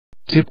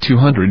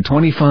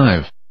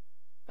Tip-225.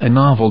 A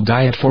novel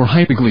diet for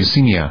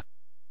hypoglycemia.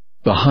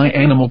 The high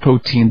animal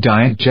protein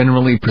diet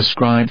generally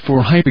prescribed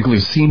for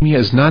hypoglycemia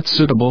is not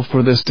suitable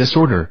for this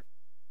disorder.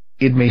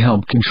 It may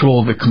help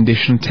control the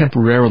condition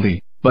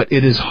temporarily, but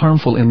it is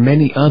harmful in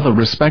many other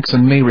respects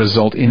and may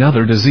result in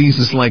other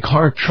diseases like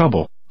heart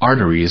trouble,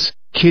 arteries,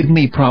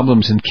 kidney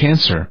problems and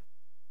cancer.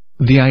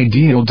 The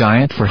ideal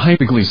diet for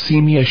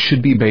hypoglycemia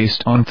should be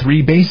based on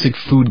 3 basic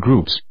food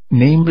groups,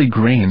 namely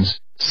grains,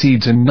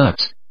 seeds and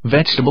nuts,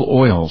 vegetable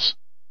oils.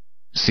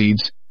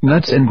 Seeds,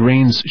 nuts and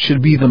grains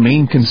should be the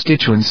main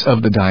constituents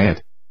of the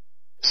diet.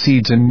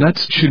 Seeds and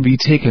nuts should be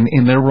taken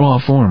in their raw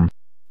form.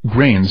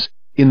 Grains,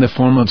 in the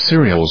form of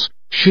cereals,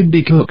 should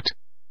be cooked.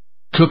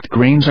 Cooked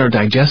grains are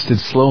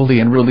digested slowly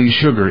and release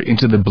sugar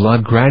into the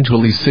blood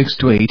gradually 6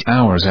 to 8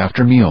 hours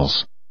after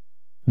meals.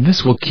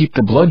 This will keep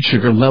the blood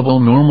sugar level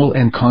normal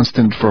and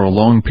constant for a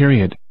long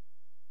period.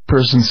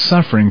 Persons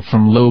suffering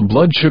from low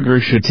blood sugar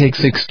should take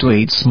 6 to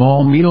 8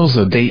 small meals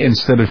a day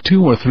instead of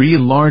 2 or 3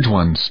 large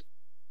ones.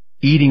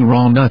 Eating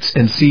raw nuts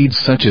and seeds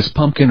such as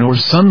pumpkin or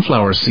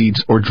sunflower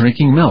seeds or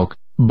drinking milk,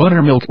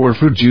 buttermilk or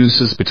fruit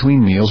juices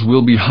between meals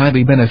will be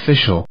highly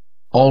beneficial.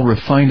 All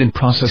refined and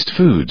processed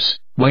foods,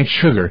 white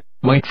sugar,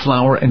 white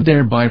flour and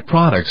their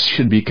byproducts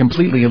should be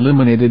completely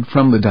eliminated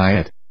from the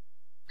diet.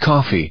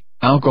 Coffee,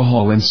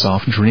 alcohol and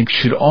soft drinks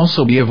should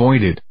also be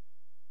avoided.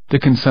 The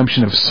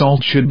consumption of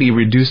salt should be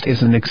reduced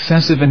as an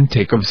excessive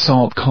intake of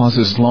salt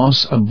causes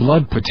loss of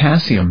blood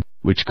potassium,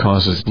 which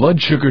causes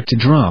blood sugar to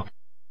drop.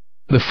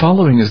 The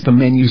following is the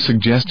menu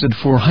suggested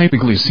for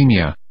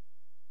hypoglycemia.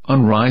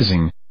 On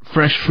rising,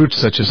 fresh fruit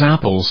such as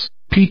apples,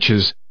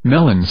 peaches,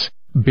 melons,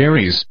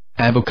 berries,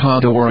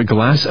 avocado or a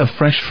glass of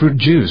fresh fruit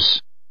juice.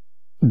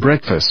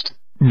 Breakfast,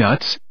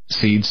 nuts,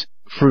 seeds,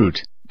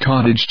 fruit,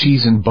 cottage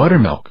cheese and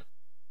buttermilk.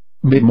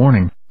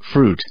 Mid-morning,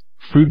 fruit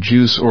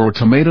juice or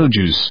tomato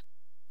juice.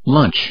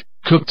 Lunch,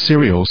 cooked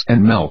cereals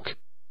and milk.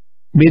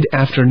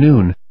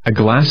 Mid-afternoon, a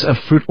glass of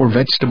fruit or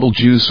vegetable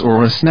juice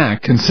or a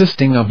snack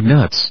consisting of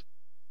nuts.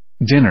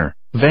 Dinner,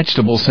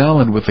 vegetable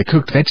salad with a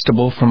cooked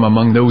vegetable from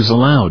among those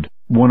allowed,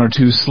 1 or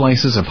 2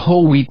 slices of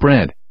whole wheat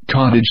bread,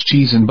 cottage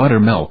cheese and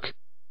buttermilk.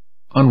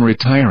 On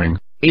retiring,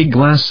 a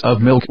glass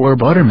of milk or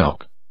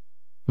buttermilk.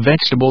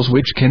 Vegetables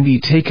which can be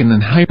taken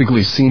in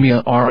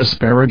hypoglycemia are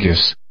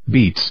asparagus,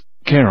 beets,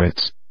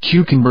 carrots,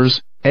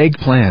 cucumbers,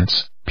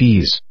 eggplants,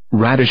 peas,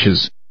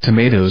 radishes,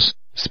 tomatoes,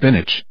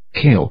 spinach,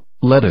 kale,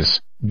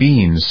 lettuce,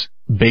 beans,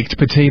 baked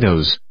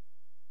potatoes.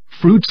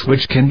 Fruits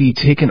which can be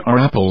taken are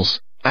apples,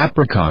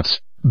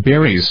 apricots,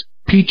 berries,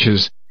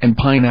 peaches, and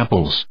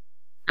pineapples.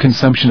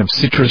 Consumption of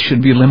citrus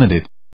should be limited.